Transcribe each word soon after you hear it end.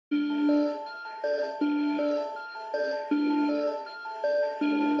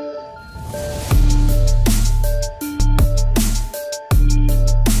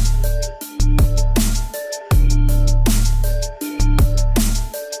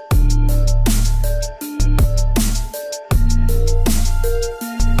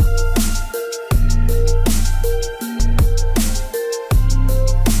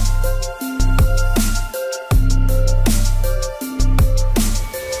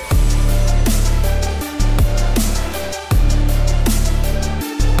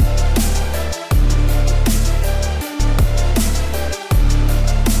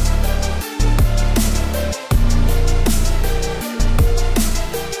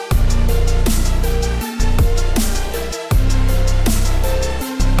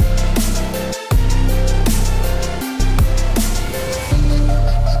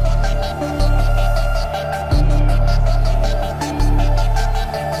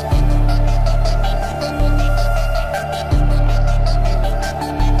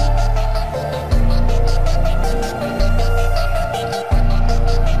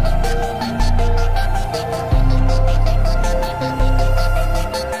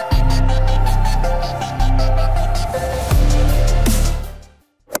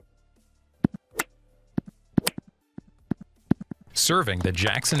serving the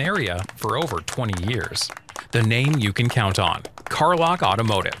Jackson area for over 20 years. The name you can count on: Carlock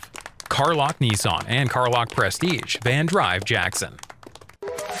Automotive, Carlock Nissan, and Carlock Prestige, Van Drive, Jackson.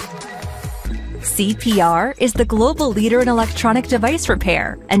 CPR is the global leader in electronic device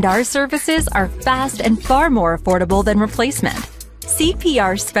repair, and our services are fast and far more affordable than replacement.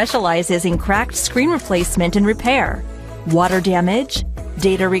 CPR specializes in cracked screen replacement and repair, water damage,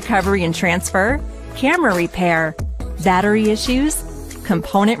 data recovery and transfer, camera repair, battery issues,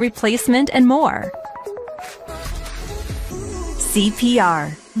 component replacement, and more.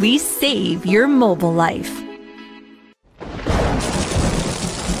 CPR, we save your mobile life.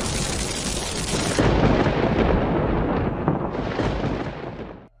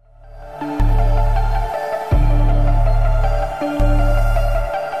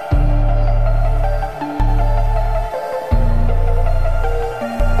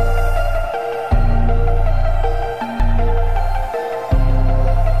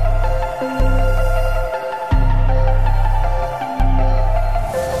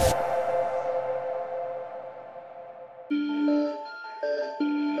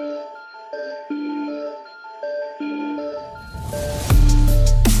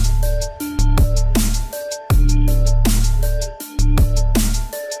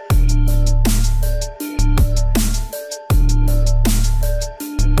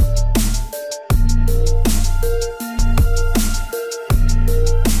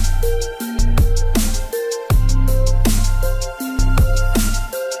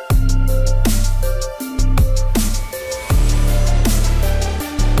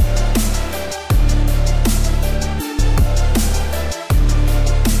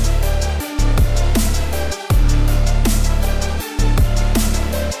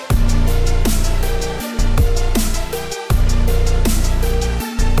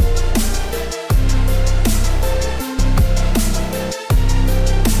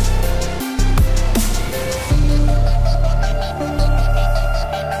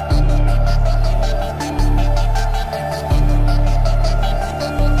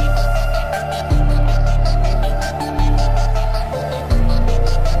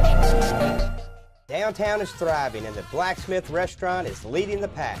 Downtown is thriving, and the Blacksmith Restaurant is leading the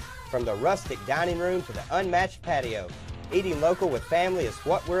pack. From the rustic dining room to the unmatched patio, eating local with family is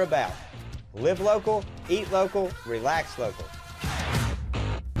what we're about. Live local, eat local, relax local.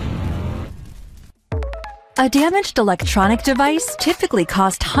 A damaged electronic device typically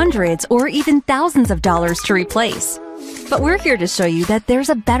costs hundreds or even thousands of dollars to replace. But we're here to show you that there's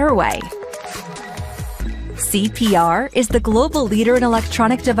a better way. CPR is the global leader in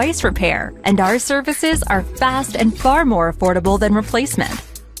electronic device repair, and our services are fast and far more affordable than replacement.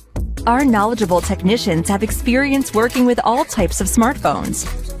 Our knowledgeable technicians have experience working with all types of smartphones,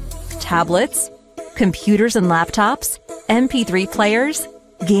 tablets, computers and laptops, MP3 players,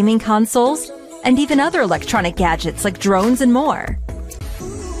 gaming consoles, and even other electronic gadgets like drones and more.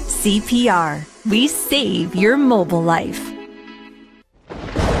 CPR, we save your mobile life.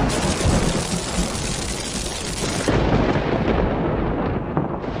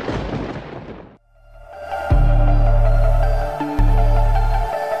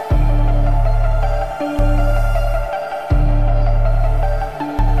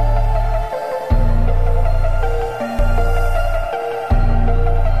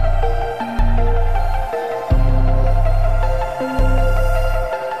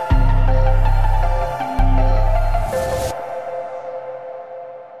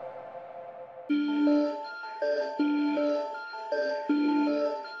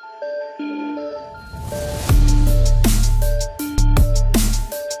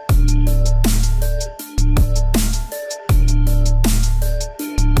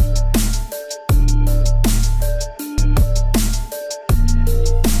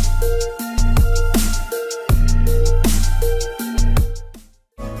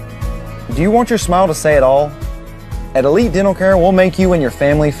 Do you want your smile to say it all? At Elite Dental Care, we'll make you and your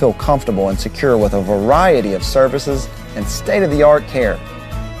family feel comfortable and secure with a variety of services and state-of-the-art care.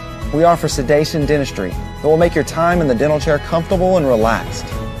 We offer sedation dentistry that will make your time in the dental chair comfortable and relaxed.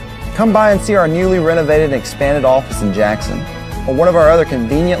 Come by and see our newly renovated and expanded office in Jackson, or one of our other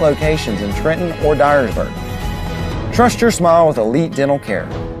convenient locations in Trenton or Dyersburg. Trust your smile with Elite Dental Care,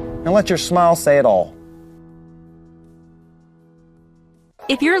 and let your smile say it all.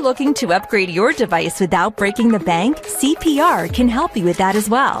 If you're looking to upgrade your device without breaking the bank, CPR can help you with that as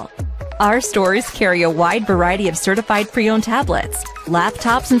well. Our stores carry a wide variety of certified pre-owned tablets,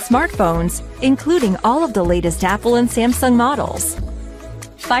 laptops, and smartphones, including all of the latest Apple and Samsung models.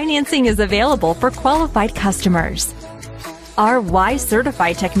 Financing is available for qualified customers. Our Y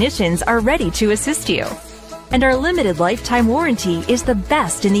certified technicians are ready to assist you. and our limited lifetime warranty is the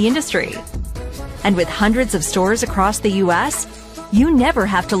best in the industry. And with hundreds of stores across the U.S., you never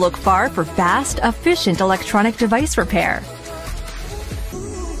have to look far for fast, efficient electronic device repair.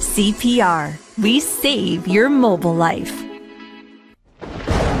 CPR. We save your mobile life.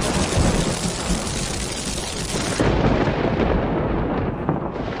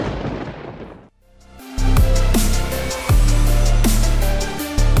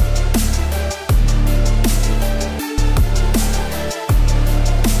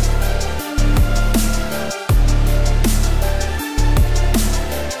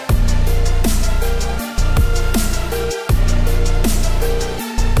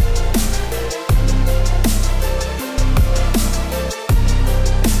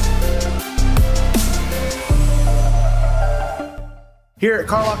 Here at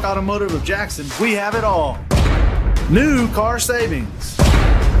Carlock Automotive of Jackson, we have it all. New car savings,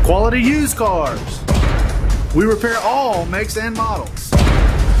 quality used cars. We repair all makes and models.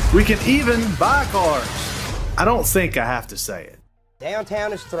 We can even buy cars. I don't think I have to say it.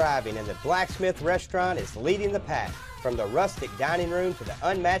 Downtown is thriving and the Blacksmith Restaurant is leading the pack. From the rustic dining room to the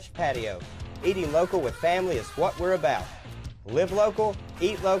unmatched patio, eating local with family is what we're about. Live local,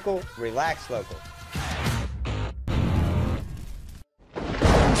 eat local, relax local.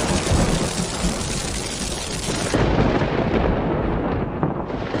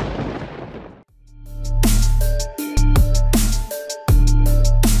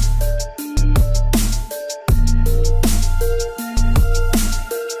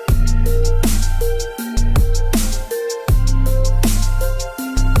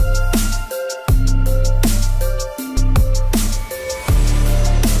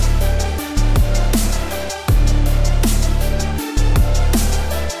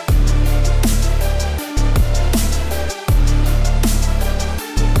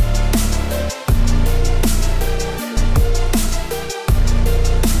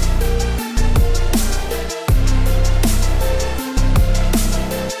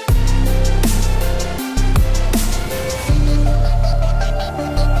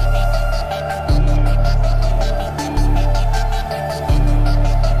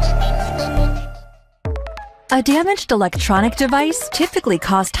 A damaged electronic device typically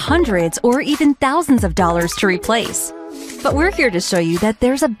costs hundreds or even thousands of dollars to replace. But we're here to show you that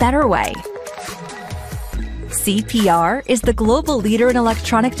there's a better way. CPR is the global leader in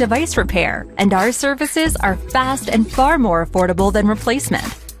electronic device repair, and our services are fast and far more affordable than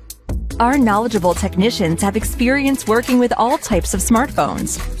replacement. Our knowledgeable technicians have experience working with all types of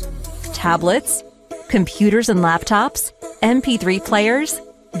smartphones, tablets, computers and laptops, MP3 players,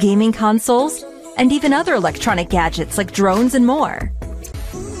 gaming consoles, and even other electronic gadgets like drones and more.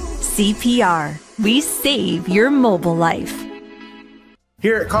 CPR. We save your mobile life.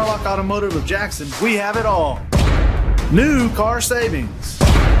 Here at Carlock Automotive of Jackson, we have it all. New car savings,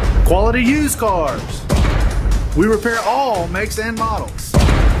 quality used cars. We repair all makes and models.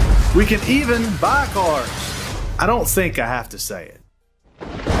 We can even buy cars. I don't think I have to say it.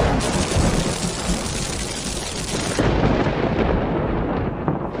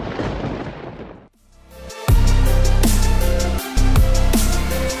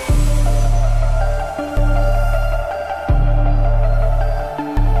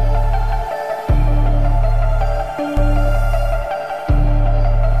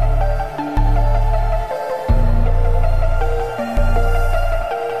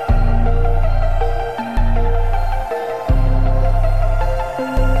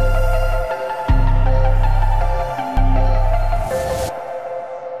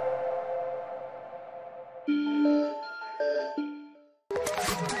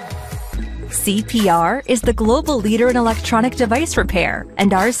 CPR is the global leader in electronic device repair,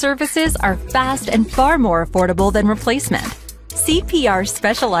 and our services are fast and far more affordable than replacement. CPR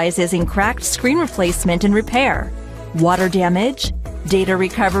specializes in cracked screen replacement and repair, water damage, data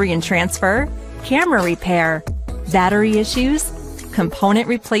recovery and transfer, camera repair, battery issues, component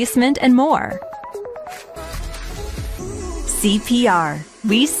replacement, and more. CPR.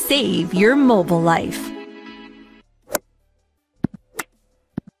 We save your mobile life.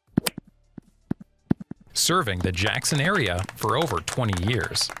 Serving the Jackson area for over 20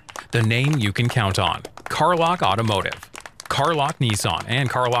 years. The name you can count on. Carlock Automotive. Carlock Nissan and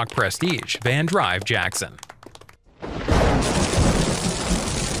Carlock Prestige, Van Drive, Jackson.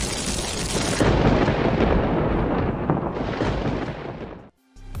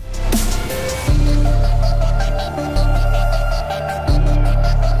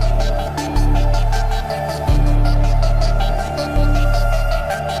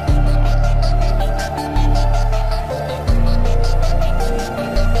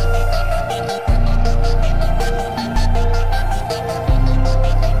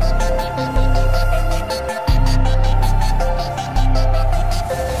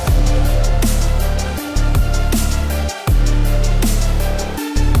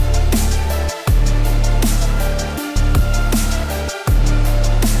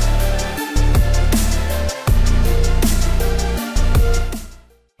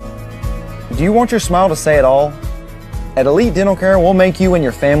 Do you want your smile to say it all? At Elite Dental Care, we'll make you and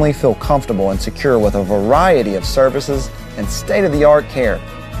your family feel comfortable and secure with a variety of services and state-of-the-art care.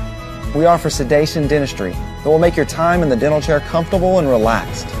 We offer sedation dentistry that will make your time in the dental chair comfortable and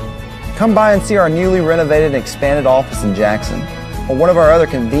relaxed. Come by and see our newly renovated and expanded office in Jackson, or one of our other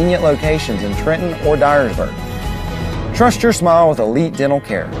convenient locations in Trenton or Dyersburg. Trust your smile with Elite Dental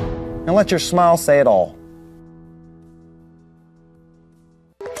Care, and let your smile say it all.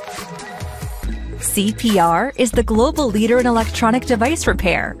 CPR is the global leader in electronic device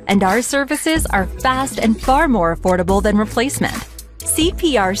repair, and our services are fast and far more affordable than replacement.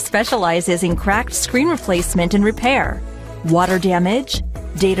 CPR specializes in cracked screen replacement and repair, water damage,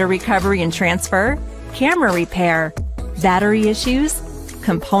 data recovery and transfer, camera repair, battery issues,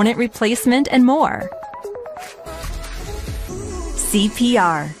 component replacement, and more.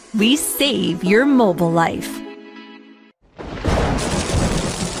 CPR, we save your mobile life.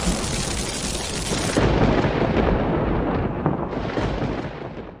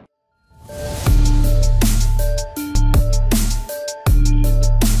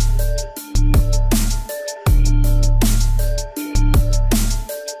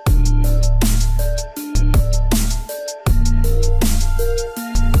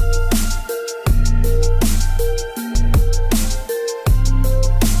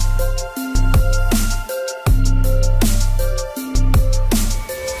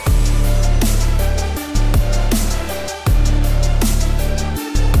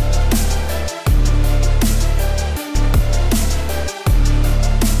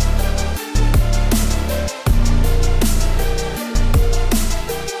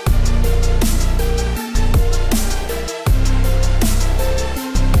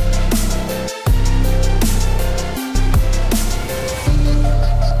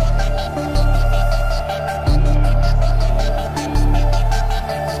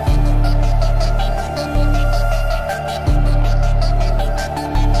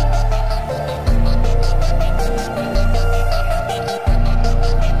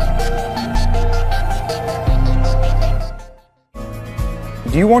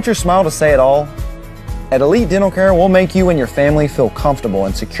 Do you want your smile to say it all? At Elite Dental Care, we'll make you and your family feel comfortable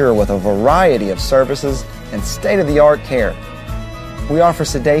and secure with a variety of services and state-of-the-art care. We offer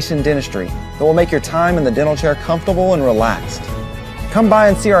sedation dentistry that will make your time in the dental chair comfortable and relaxed. Come by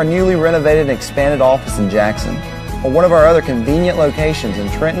and see our newly renovated and expanded office in Jackson, or one of our other convenient locations in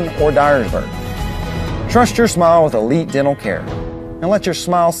Trenton or Dyersburg. Trust your smile with Elite Dental Care, and let your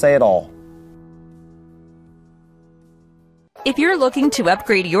smile say it all. If you're looking to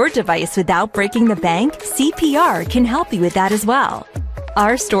upgrade your device without breaking the bank, CPR can help you with that as well.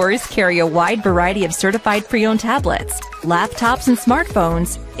 Our stores carry a wide variety of certified pre-owned tablets, laptops, and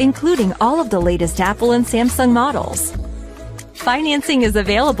smartphones, including all of the latest Apple and Samsung models. Financing is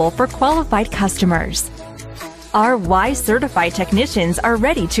available for qualified customers. Our Y-certified technicians are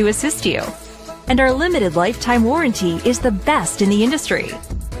ready to assist you, and our limited lifetime warranty is the best in the industry.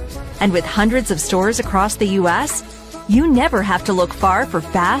 And with hundreds of stores across the U.S., you never have to look far for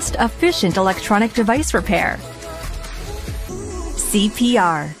fast, efficient electronic device repair.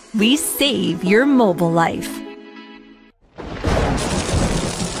 CPR, we save your mobile life.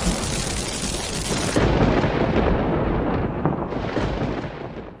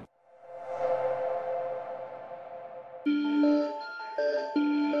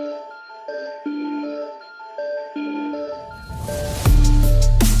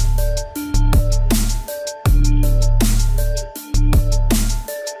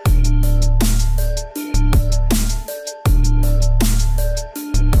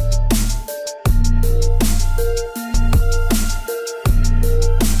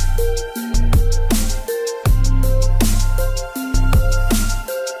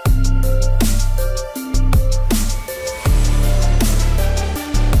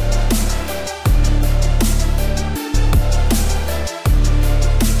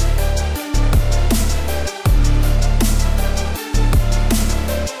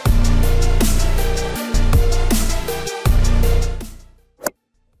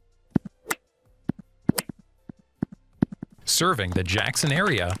 Serving the Jackson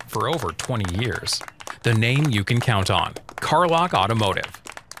area for over 20 years. The name you can count on. Carlock Automotive.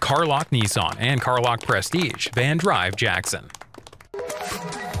 Carlock Nissan and Carlock Prestige, Van Drive, Jackson.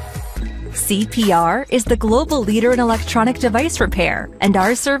 CPR is the global leader in electronic device repair, and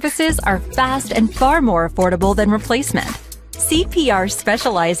our services are fast and far more affordable than replacement. CPR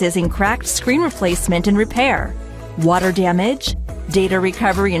specializes in cracked screen replacement and repair, water damage, data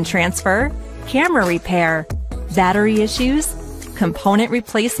recovery and transfer, camera repair, battery issues, component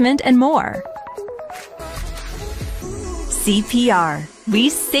replacement, and more. CPR, we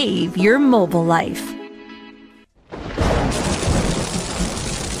save your mobile life.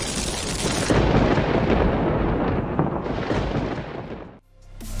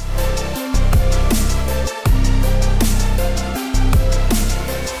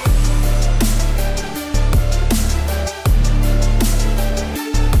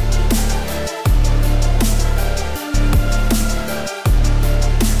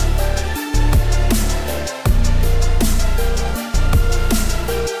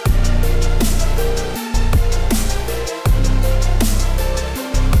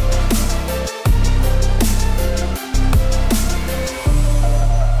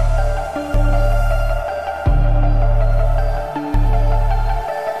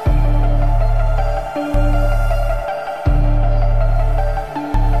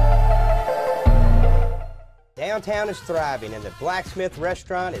 Downtown is thriving and the Blacksmith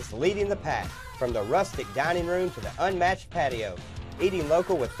Restaurant is leading the pack. From the rustic dining room to the unmatched patio, eating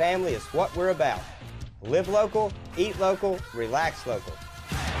local with family is what we're about. Live local, eat local, relax local.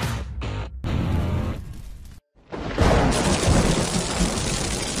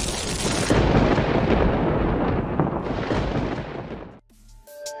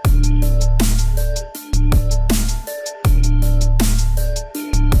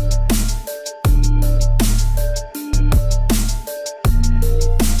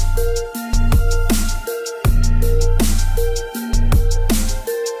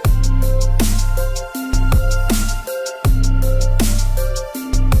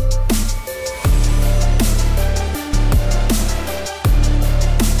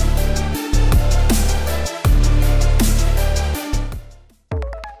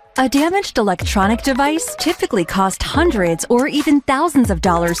 A damaged electronic device typically costs hundreds or even thousands of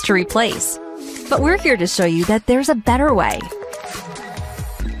dollars to replace. But we're here to show you that there's a better way.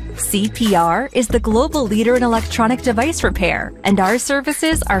 CPR is the global leader in electronic device repair, and our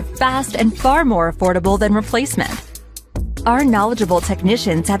services are fast and far more affordable than replacement. Our knowledgeable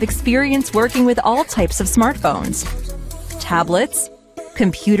technicians have experience working with all types of smartphones, tablets,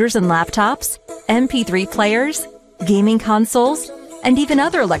 computers and laptops, MP3 players, gaming consoles, and even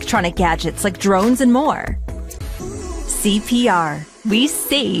other electronic gadgets like drones and more. CPR, we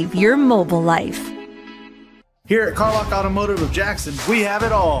save your mobile life. Here at Carlock Automotive of Jackson, we have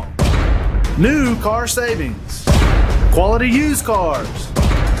it all. New car savings, quality used cars.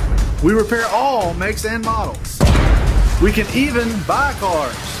 We repair all makes and models. We can even buy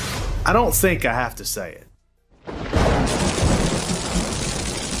cars. I don't think I have to say it.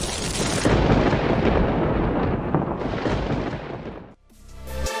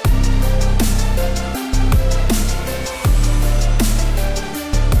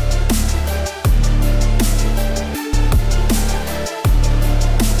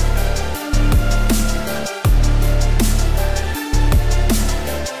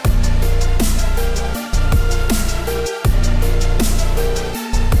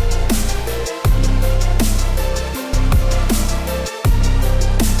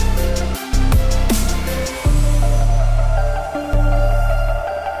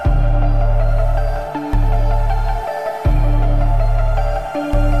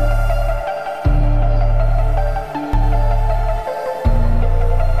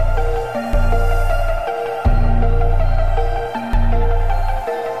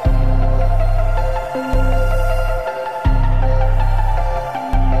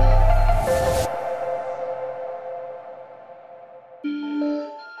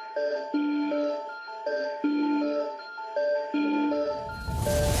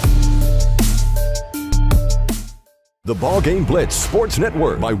 The Ball Game Blitz Sports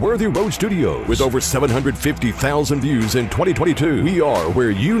Network by Worthy Road Studios. With over 750,000 views in 2022, we are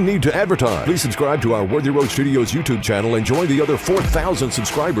where you need to advertise. Please subscribe to our Worthy Road Studios YouTube channel and join the other 4,000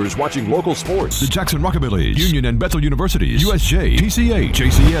 subscribers watching local sports. The Jackson Rockabillys, Union and Bethel Universities, USJ, TCA,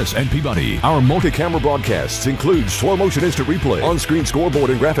 JCS, and Peabody. Our multi-camera broadcasts include slow motion instant replay, on-screen scoreboard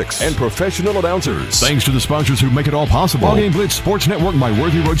and graphics, and professional announcers. Thanks to the sponsors who make it all possible. Ball Game Blitz Sports Network by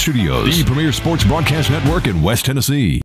Worthy Road Studios, the premier sports broadcast network in West Tennessee.